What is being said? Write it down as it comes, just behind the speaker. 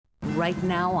Right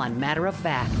now on Matter of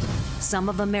Fact, some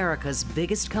of America's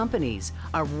biggest companies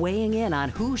are weighing in on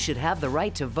who should have the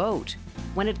right to vote.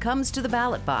 When it comes to the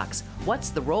ballot box, what's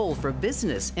the role for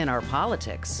business in our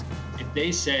politics? If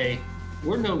they say,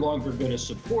 we're no longer going to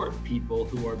support people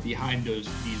who are behind these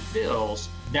bills,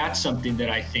 that's something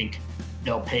that I think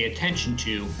they'll pay attention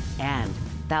to. And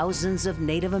thousands of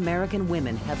Native American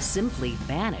women have simply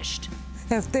vanished.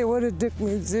 If they would have took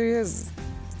me serious,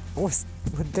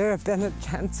 would there have been a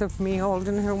chance of me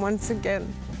holding her once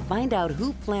again? Find out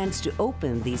who plans to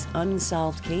open these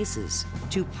unsolved cases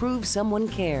to prove someone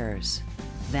cares.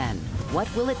 Then,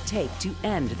 what will it take to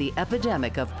end the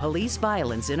epidemic of police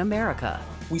violence in America?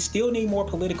 We still need more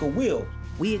political will.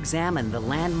 We examine the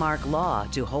landmark law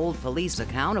to hold police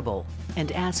accountable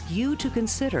and ask you to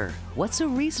consider what's a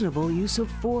reasonable use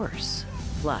of force.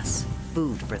 Plus,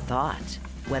 food for thought.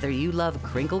 Whether you love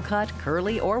crinkle cut,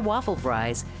 curly, or waffle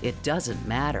fries, it doesn't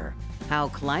matter. How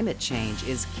climate change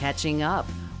is catching up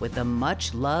with the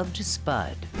much-loved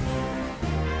Spud.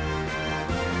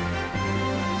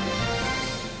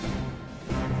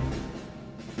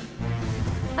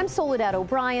 I'm Soledad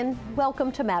O'Brien.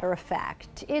 Welcome to Matter of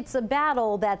Fact. It's a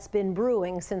battle that's been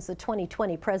brewing since the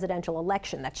 2020 presidential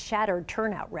election that shattered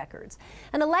turnout records.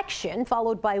 An election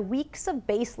followed by weeks of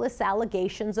baseless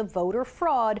allegations of voter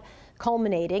fraud,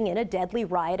 culminating in a deadly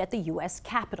riot at the U.S.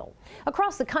 Capitol.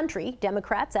 Across the country,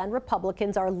 Democrats and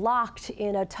Republicans are locked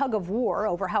in a tug of war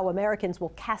over how Americans will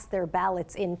cast their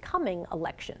ballots in coming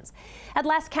elections. At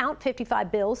last count,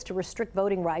 55 bills to restrict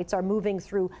voting rights are moving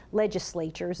through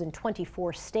legislatures in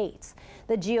 24 states.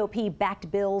 The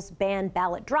GOP-backed bills ban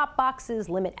ballot drop boxes,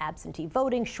 limit absentee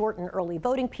voting, shorten early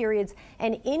voting periods,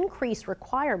 and increase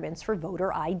requirements for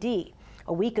voter ID.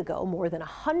 A week ago, more than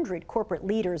 100 corporate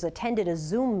leaders attended a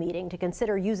Zoom meeting to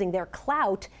consider using their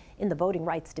clout in the voting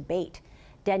rights debate.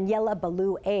 Daniela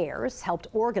Ballou Ayres helped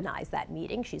organize that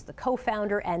meeting. She's the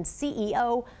co-founder and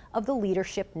CEO of the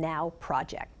Leadership Now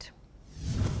project.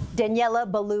 Daniela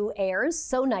Ballou Ayres,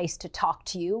 so nice to talk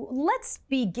to you. Let's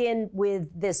begin with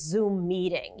this Zoom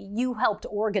meeting. You helped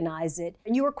organize it,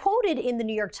 and you were quoted in the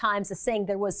New York Times as saying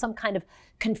there was some kind of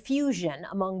confusion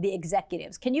among the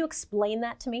executives. Can you explain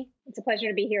that to me? It's a pleasure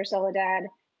to be here, Soledad.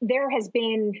 There has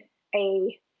been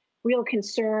a real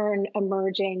concern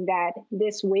emerging that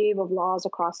this wave of laws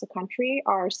across the country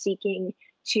are seeking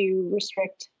to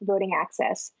restrict voting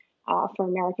access for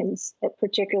Americans,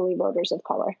 particularly voters of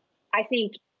color. I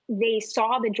think they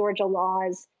saw the Georgia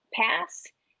laws pass.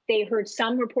 They heard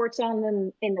some reports on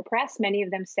them in the press. Many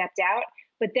of them stepped out.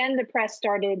 But then the press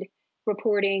started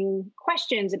reporting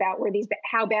questions about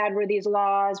how bad were these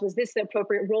laws? Was this the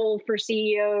appropriate role for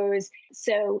CEOs?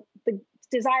 So the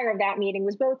desire of that meeting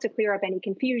was both to clear up any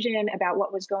confusion about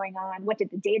what was going on. What did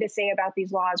the data say about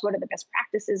these laws? What are the best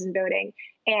practices in voting?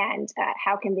 And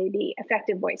how can they be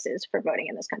effective voices for voting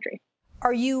in this country?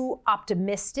 Are you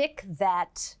optimistic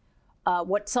that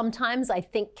what sometimes I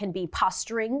think can be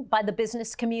posturing by the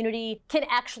business community can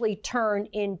actually turn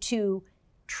into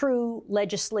true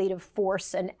legislative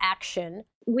force and action?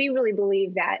 We really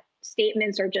believe that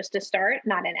statements are just a start,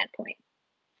 not an endpoint.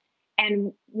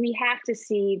 And we have to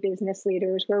see business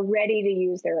leaders who are ready to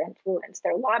use their influence,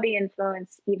 their lobby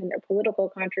influence, even their political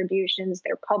contributions,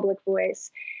 their public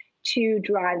voice to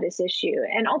drive this issue.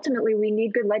 And ultimately, we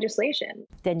need good legislation.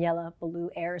 Daniela Ballou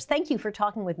Ayres, thank you for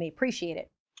talking with me. Appreciate it.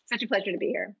 Such a pleasure to be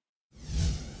here.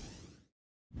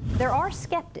 There are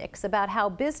skeptics about how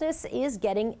business is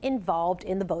getting involved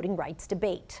in the voting rights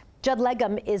debate. Judd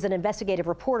Legum is an investigative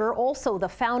reporter, also the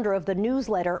founder of the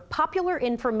newsletter Popular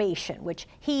Information, which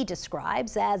he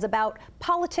describes as about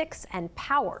politics and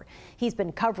power. He's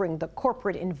been covering the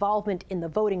corporate involvement in the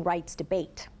voting rights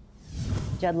debate.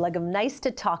 Judd Legum, nice to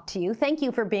talk to you. Thank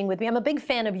you for being with me. I'm a big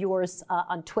fan of yours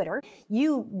on Twitter.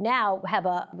 You now have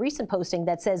a recent posting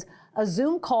that says, a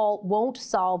Zoom call won't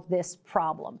solve this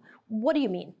problem. What do you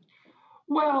mean?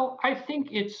 Well, I think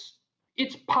it's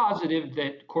positive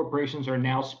that corporations are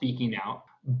now speaking out,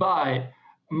 but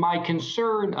my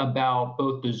concern about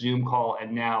both the Zoom call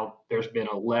and now there's been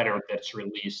a letter that's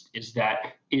released is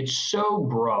that it's so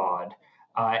broad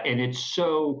and it's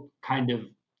so kind of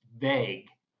vague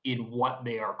in what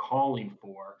they are calling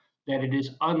for that it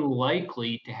is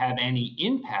unlikely to have any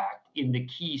impact in the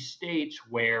key states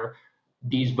where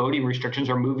these voting restrictions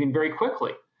are moving very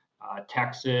quickly.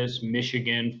 Texas,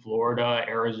 Michigan, Florida,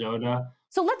 Arizona.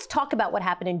 So let's talk about what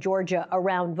happened in Georgia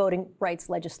around voting rights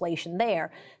legislation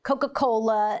there.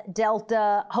 Coca-Cola,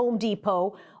 Delta, Home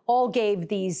Depot all gave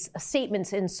these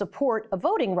statements in support of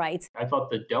voting rights. I thought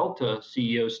the Delta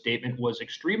CEO statement was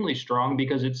extremely strong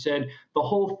because it said the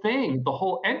whole thing, the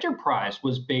whole enterprise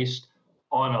was based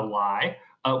on a lie.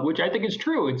 which I think is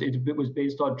true. It was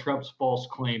based on Trump's false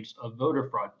claims of voter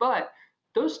fraud. But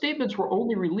those statements were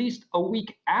only released a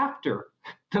week after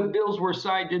the bills were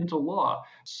signed into law.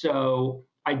 So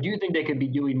I do think they could be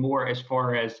doing more as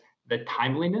far as the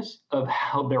timeliness of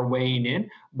how they're weighing in,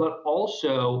 but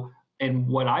also, and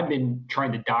what I've been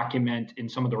trying to document in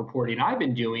some of the reporting I've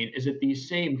been doing, is that these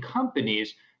same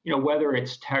companies, whether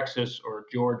it's Texas or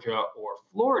Georgia or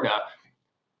Florida,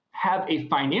 have a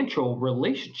financial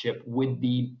relationship with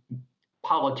the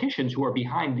politicians who are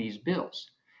behind these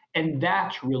bills. And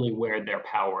that's really where their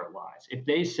power lies. If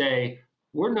they say,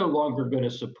 we're no longer going to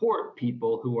support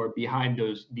people who are behind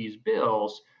these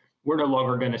bills, we're no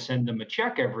longer going to send them a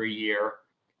check every year,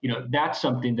 that's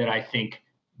something that I think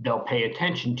they'll pay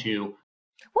attention to.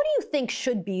 What do you think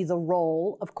should be the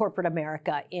role of corporate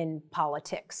America in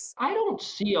politics? I don't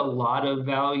see a lot of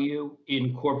value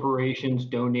in corporations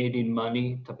donating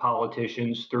money to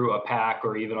politicians through a PAC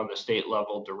or even on the state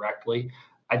level directly.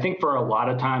 I think for a lot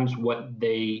of times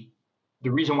the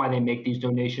reason why they make these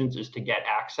donations is to get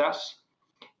access.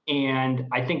 And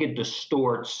I think it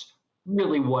distorts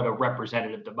really what a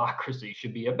representative democracy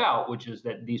should be about, which is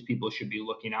that these people should be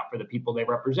looking out for the people they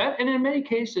represent. And in many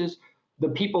cases, the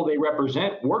people they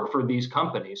represent work for these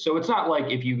companies. So it's not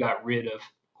like if you got rid of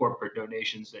corporate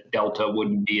donations that Delta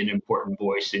wouldn't be an important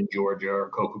voice in Georgia or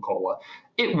Coca-Cola.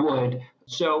 It would.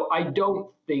 So I don't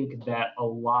think that a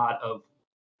lot of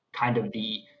kind of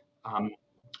the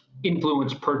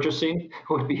influence purchasing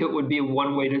would be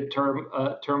one way to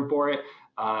term for it.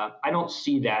 I don't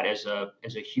see that as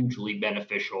a hugely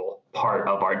beneficial part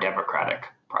of our democratic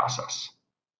process.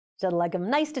 Judd Legum,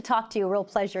 nice to talk to you. A real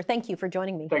pleasure. Thank you for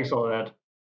joining me. Thanks, Soledad.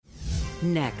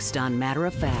 Next on Matter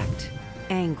of Fact,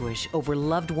 anguish over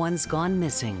loved ones gone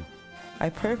missing.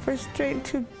 I pray for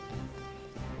strength to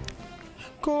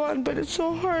go on, but it's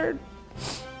so hard.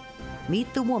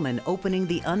 Meet the woman opening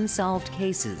the unsolved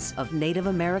cases of Native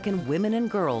American women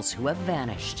and girls who have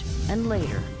vanished. And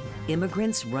later,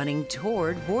 immigrants running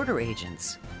toward border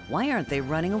agents. Why aren't they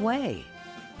running away?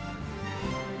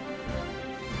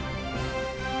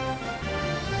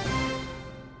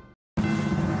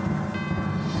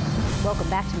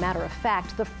 Welcome back to Matter of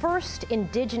Fact. The first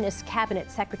Indigenous cabinet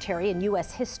secretary in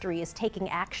U.S. history is taking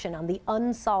action on the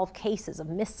unsolved cases of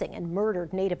missing and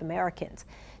murdered Native Americans.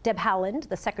 Deb Haaland,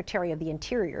 the Secretary of the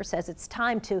Interior, says it's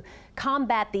time to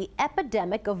combat the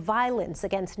epidemic of violence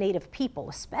against Native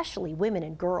people, especially women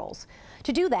and girls.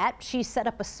 To do that, she set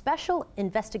up a special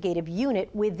investigative unit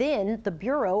within the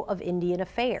Bureau of Indian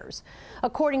Affairs.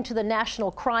 According to the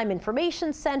National Crime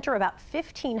Information Center, about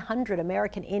 1,500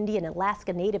 American Indian and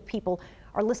Alaska Native people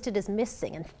are listed as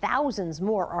missing, and thousands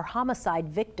more are homicide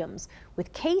victims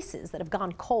with cases that have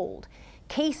gone cold,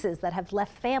 cases that have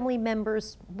left family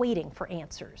members waiting for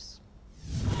answers.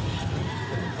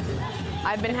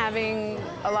 I've been having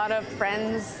a lot of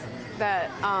friends that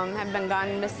have been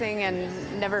gone missing and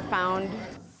never found.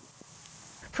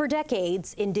 For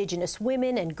decades, Indigenous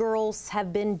women and girls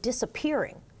have been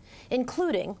disappearing,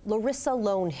 including Larissa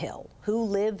Lonehill, who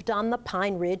lived on the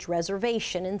Pine Ridge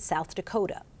Reservation in South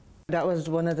Dakota. That was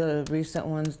one of the recent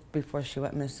ones before she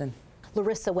went missing.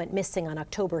 Larissa went missing on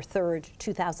October 3rd,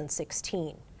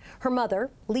 2016. Her mother,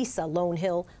 Lisa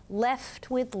Lonehill, left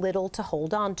with little to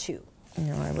hold on to.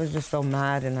 I was just so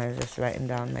mad, and I was just writing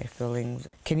down my feelings.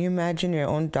 Can you imagine your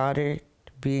own daughter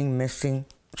being missing?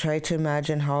 Try to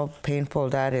imagine how painful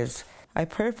that is. I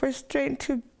pray for strength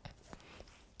to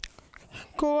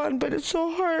go on, but it's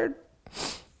so hard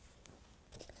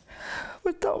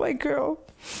without my girl.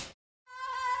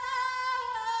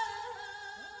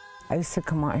 I used to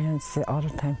come out here and sit all the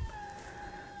time,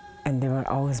 and there would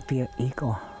always be an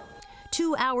eagle.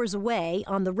 2 hours away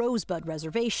on the Rosebud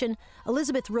Reservation,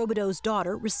 Elizabeth Robideau's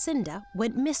daughter, Rescinda,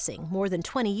 went missing more than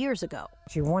 20 years ago.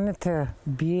 She wanted to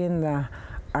be in the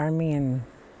Army and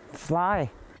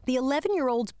fly. The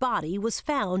 11-year-old's body was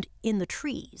found in the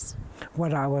trees.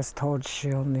 What I was told,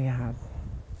 she only had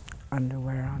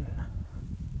underwear on.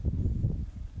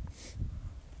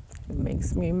 It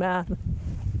makes me mad.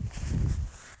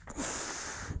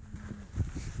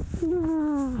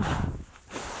 You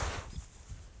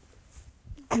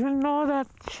know that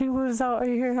she was out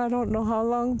here, I don't know how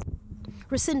long.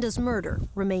 Rescinda's murder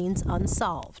remains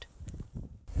unsolved.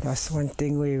 That's one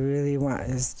thing we really want,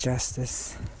 is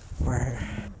justice for her.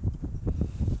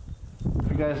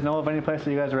 You guys know of any place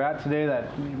that you guys are at today that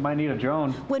you might need a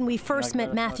drone? When we first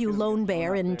met Matthew Lone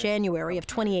Bear in January of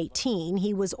 2018,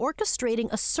 he was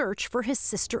orchestrating a search for his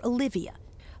sister Olivia.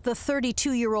 The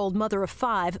 32-year-old mother of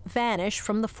 5 vanished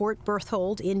from the Fort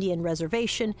Berthold Indian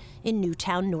Reservation in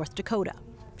Newtown, North Dakota.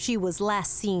 She was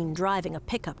last seen driving a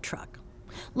pickup truck.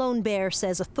 Lone Bear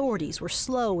says authorities were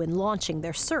slow in launching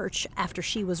their search after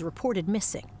she was reported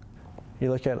missing. You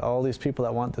look at all these people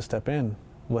that want to step in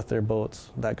with their boats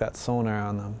that got sonar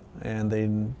on them, and they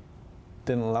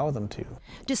didn't allow them to.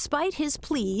 Despite his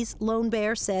pleas, Lone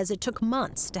Bear says it took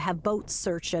months to have boats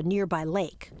search a nearby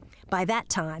lake. By that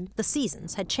time, the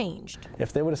seasons had changed.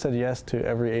 If they would have said yes to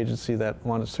every agency that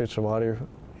wanted to search the water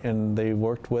and they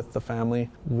worked with the family,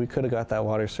 we could have got that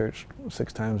water searched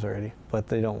 6 times already. But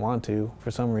they don't want to for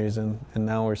some reason, and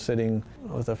now we're sitting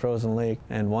with a frozen lake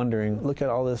and wondering, look at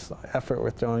all this effort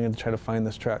we're throwing in to try to find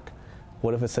this truck.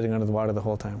 What if it's sitting under the water the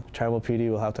whole time? Tribal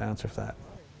PD will have to answer for that.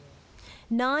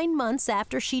 9 months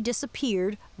after she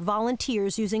disappeared,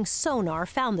 volunteers using sonar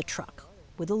found the truck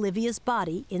with Olivia's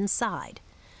body inside,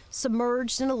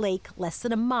 submerged in a lake less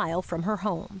than a mile from her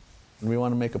home. We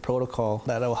want to make a protocol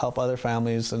that will help other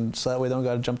families, and so that way they don't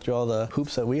got to jump through all the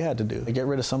hoops that we had to do. To get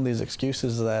rid of some of these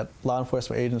excuses that law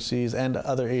enforcement agencies and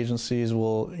other agencies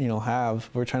will, have.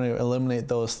 We're trying to eliminate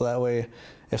those, so that way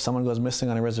if someone goes missing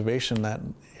on a reservation, that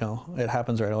it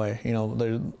happens right away.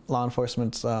 The law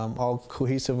enforcement's all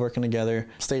cohesive, working together.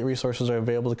 State resources are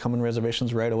available to come in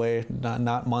reservations right away,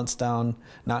 not months down,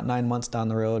 not 9 months down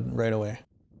the road, right away.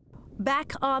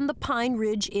 Back on the Pine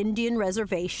Ridge Indian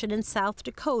Reservation in South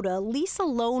Dakota, Lisa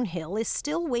Lonehill is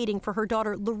still waiting for her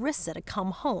daughter Larissa to come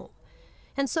home.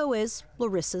 And so is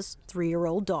Larissa's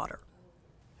 3-year-old daughter.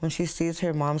 When she sees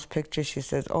her mom's picture, she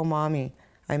says, "Oh, Mommy,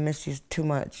 I miss you too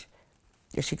much."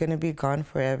 Is she gonna be gone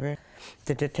forever?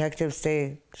 The detectives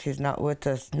say she's not with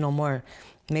us no more.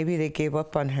 Maybe they gave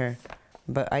up on her,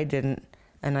 but I didn't,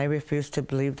 and I refuse to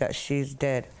believe that she's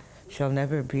dead. She'll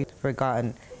never be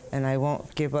forgotten, and I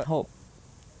won't give up hope.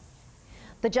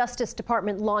 The Justice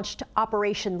Department launched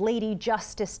Operation Lady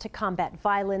Justice to combat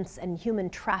violence and human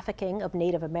trafficking of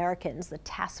Native Americans. The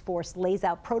task force lays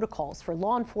out protocols for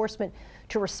law enforcement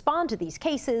to respond to these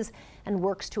cases and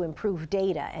works to improve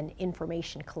data and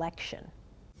information collection.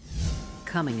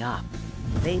 Coming up,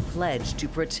 they pledge to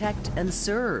protect and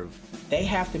serve. They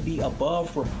have to be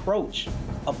above reproach.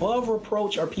 Above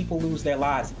reproach, or people lose their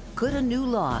lives. Could a new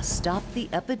law stop the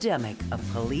epidemic of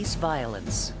police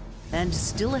violence? And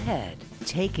still ahead,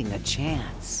 taking a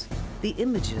chance. The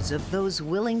images of those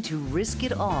willing to risk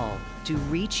it all to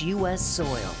reach U.S.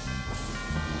 soil.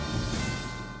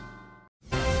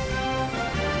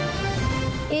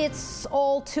 It's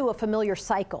all too a familiar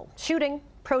cycle: shooting,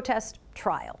 protest,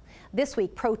 trial. This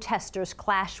week, protesters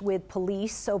clashed with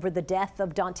police over the death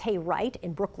of Daunte Wright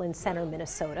in Brooklyn Center,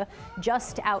 Minnesota,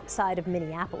 just outside of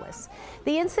Minneapolis.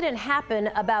 The incident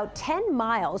happened about 10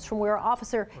 miles from where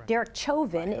Officer Derek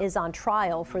Chauvin is on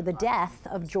trial for the death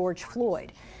of George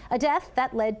Floyd, a death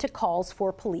that led to calls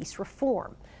for police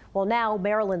reform. Well, now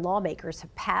Maryland lawmakers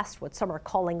have passed what some are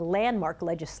calling landmark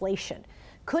legislation.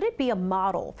 Could it be a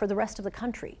model for the rest of the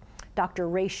country? Dr.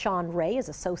 Rayshawn Ray is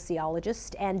a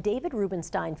sociologist and David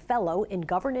Rubenstein Fellow in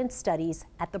Governance Studies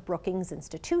at the Brookings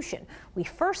Institution. We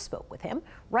first spoke with him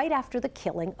right after the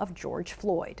killing of George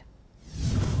Floyd.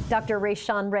 Dr.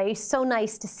 Rayshawn Ray, so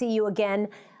nice to see you again.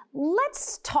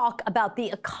 Let's talk about the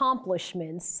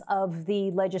accomplishments of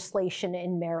the legislation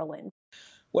in Maryland.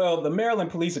 Well, the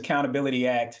Maryland Police Accountability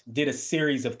Act did a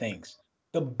series of things.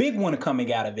 The big one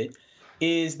coming out of it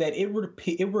is that it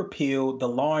repealed the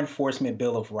Law Enforcement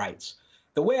Bill of Rights.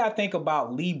 The way I think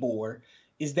about LEBOR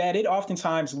is that it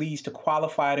oftentimes leads to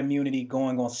qualified immunity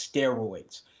going on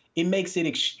steroids. It makes it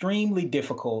extremely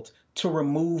difficult to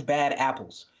remove bad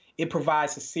apples. It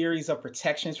provides a series of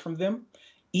protections from them,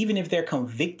 even if they're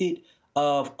convicted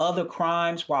of other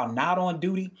crimes while not on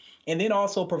duty, and then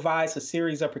also provides a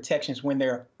series of protections when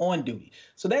they're on duty.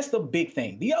 So that's the big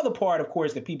thing. The other part, of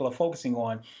course, that people are focusing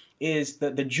on is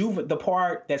the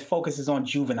part that focuses on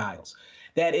juveniles.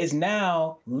 That is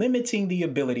now limiting the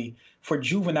ability for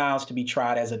juveniles to be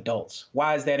tried as adults.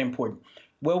 Why is that important?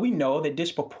 Well, we know that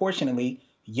disproportionately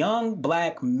young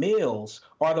Black males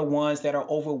are the ones that are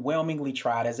overwhelmingly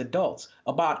tried as adults.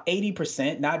 About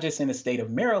 80%, not just in the state of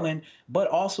Maryland, but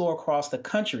also across the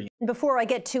country. Before I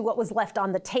get to what was left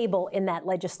on the table in that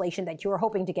legislation that you were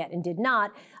hoping to get and did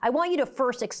not, I want you to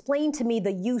first explain to me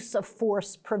the use of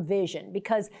force provision,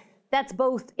 because that's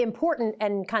both important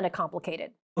and kind of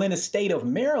complicated. In the state of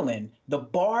Maryland, the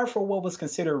bar for what was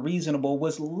considered reasonable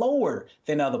was lower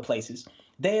than other places.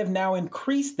 They have now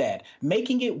increased that,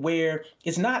 making it where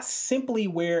it's not simply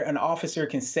where an officer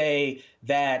can say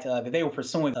that they were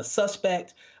pursuing a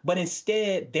suspect, but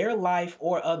instead their life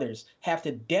or others have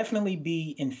to definitely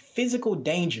be in physical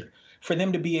danger for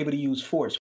them to be able to use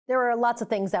force. There are lots of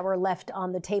things that were left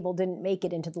on the table, didn't make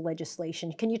it into the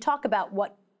legislation. Can you talk about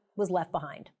what was left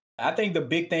behind? I think the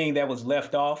big thing that was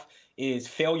left off is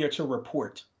failure to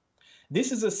report.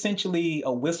 This is essentially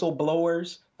a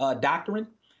whistleblower's doctrine.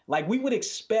 Like, we would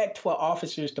expect for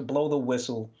officers to blow the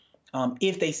whistle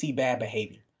if they see bad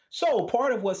behavior. So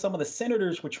part of what some of the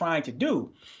senators were trying to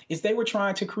do is they were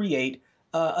trying to create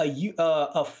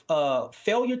a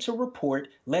failure to report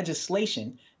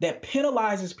legislation that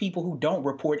penalizes people who don't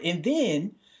report. And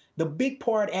then the big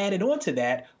part added on to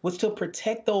that was to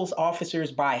protect those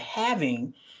officers by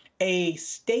having a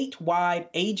statewide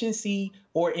agency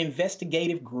or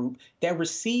investigative group that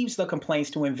receives the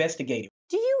complaints to investigate it.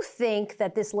 Do you think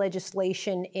that this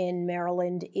legislation in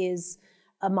Maryland is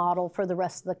a model for the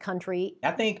rest of the country?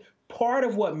 I think part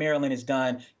of what Maryland has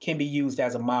done can be used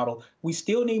as a model. We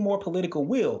still need more political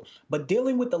will, but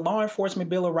dealing with the Law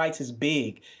Enforcement Bill of Rights is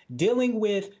big. Dealing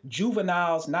with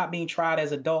juveniles not being tried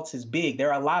as adults is big.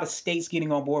 There are a lot of states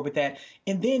getting on board with that.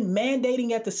 And then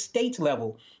mandating at the state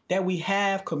level that we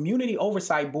have community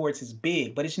oversight boards is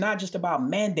big, but it's not just about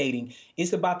mandating,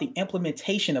 it's about the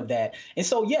implementation of that. And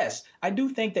so, yes, I do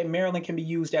think that Maryland can be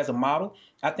used as a model.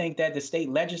 I think that the state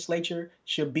legislature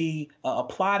should be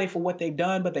applauded for what they've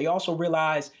done, but they also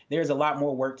realize there's a lot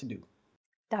more work to do.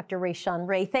 Dr. Rashawn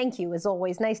Ray, thank you as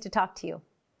always. Nice to talk to you.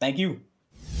 Thank you.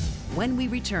 When we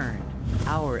return,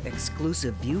 our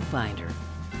exclusive viewfinder,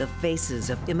 the faces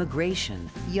of immigration,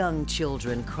 young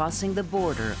children crossing the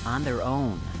border on their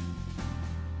own.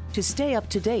 To stay up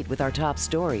to date with our top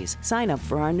stories, sign up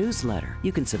for our newsletter.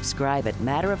 You can subscribe at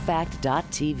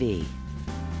matteroffact.tv.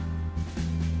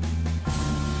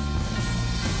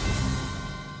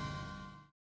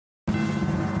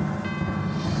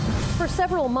 For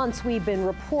several months, we've been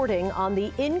reporting on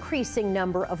the increasing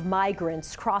number of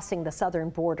migrants crossing the southern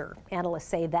border. Analysts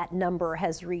say that number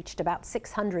has reached about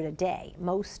 600 a day.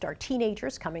 Most are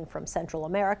teenagers coming from Central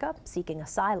America seeking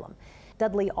asylum.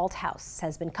 Dudley Althouse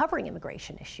has been covering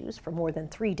immigration issues for more than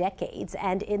 3 decades,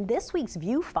 and in this week's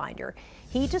Viewfinder,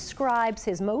 he describes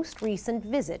his most recent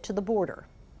visit to the border.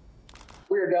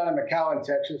 We were down in McAllen,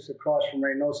 Texas, across from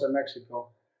Reynosa, Mexico.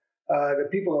 The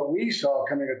people that we saw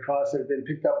coming across that had been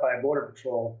picked up by Border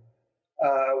Patrol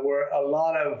were a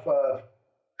lot of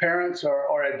parents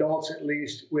or adults, at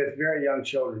least, with very young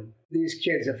children. These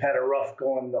kids have had a rough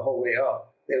going the whole way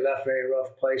up. They left very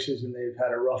rough places, and they've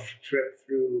had a rough trip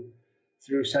through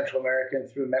Central America and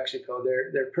through Mexico.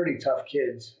 They're pretty tough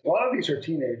kids. A lot of these are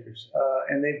teenagers,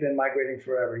 and they've been migrating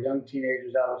forever. Young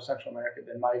teenagers out of Central America have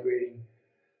been migrating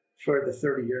for the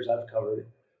 30 years I've covered it.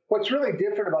 What's really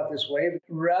different about this wave,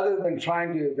 rather than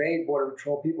trying to evade Border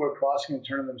Patrol, people are crossing and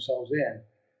turning themselves in.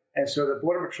 And so the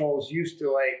Border Patrol is used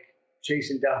to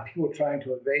chasing down people trying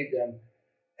to evade them.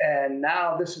 And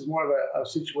now this is more of a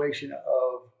situation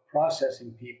of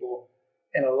processing people,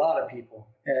 and a lot of people.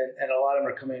 And a lot of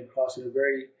them are coming across in a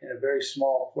very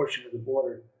small portion of the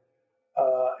border.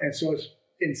 And so it's,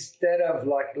 instead of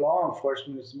law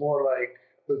enforcement, it's more like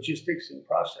logistics and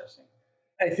processing.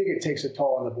 I think it takes a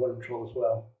toll on the Border Patrol as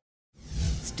well.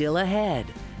 Still ahead.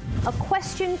 A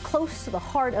question close to the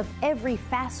heart of every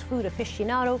fast food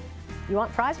aficionado. You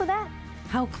want fries with that?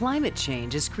 How climate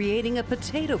change is creating a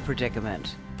potato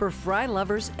predicament for fry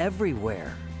lovers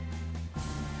everywhere.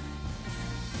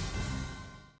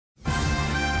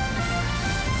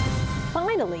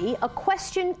 Finally, a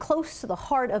question close to the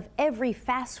heart of every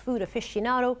fast food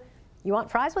aficionado. You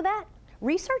want fries with that?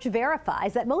 Research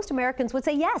verifies that most Americans would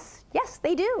say yes. Yes,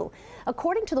 they do.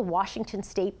 According to the Washington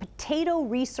State Potato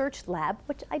Research Lab,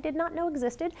 which I did not know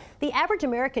existed, the average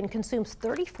American consumes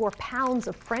 34 pounds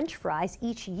of French fries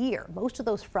each year. Most of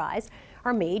those fries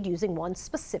are made using one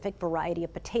specific variety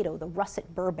of potato, the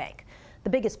Russet Burbank. The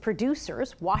biggest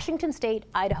producers, Washington State,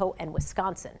 Idaho, and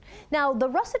Wisconsin. Now, the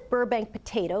Russet Burbank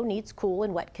potato needs cool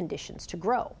and wet conditions to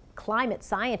grow. Climate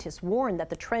scientists warn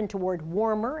that the trend toward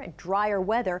warmer and drier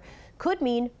weather could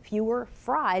mean fewer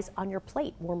fries on your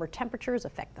plate. Warmer temperatures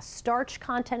affect the starch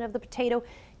content of the potato,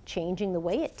 changing the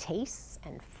way it tastes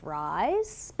and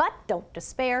fries. But don't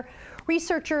despair.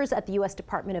 Researchers at the U.S.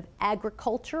 Department of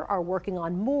Agriculture are working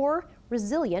on more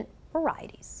resilient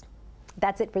varieties.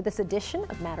 That's it for this edition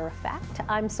of Matter of Fact.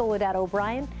 I'm Soledad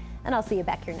O'Brien, and I'll see you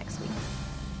back here next week.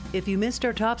 If you missed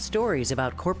our top stories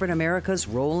about corporate America's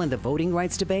role in the voting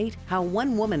rights debate, how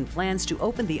one woman plans to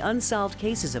open the unsolved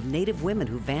cases of Native women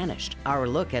who vanished, our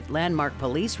look at landmark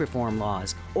police reform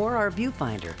laws, or our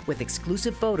viewfinder with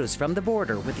exclusive photos from the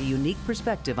border with a unique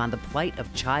perspective on the plight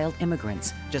of child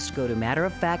immigrants, just go to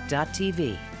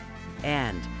matteroffact.tv.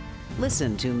 And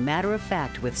listen to Matter of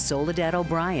Fact with Soledad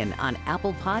O'Brien on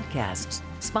Apple Podcasts,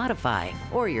 Spotify,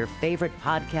 or your favorite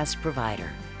podcast provider.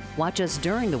 Watch us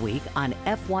during the week on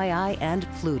FYI and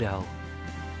Pluto.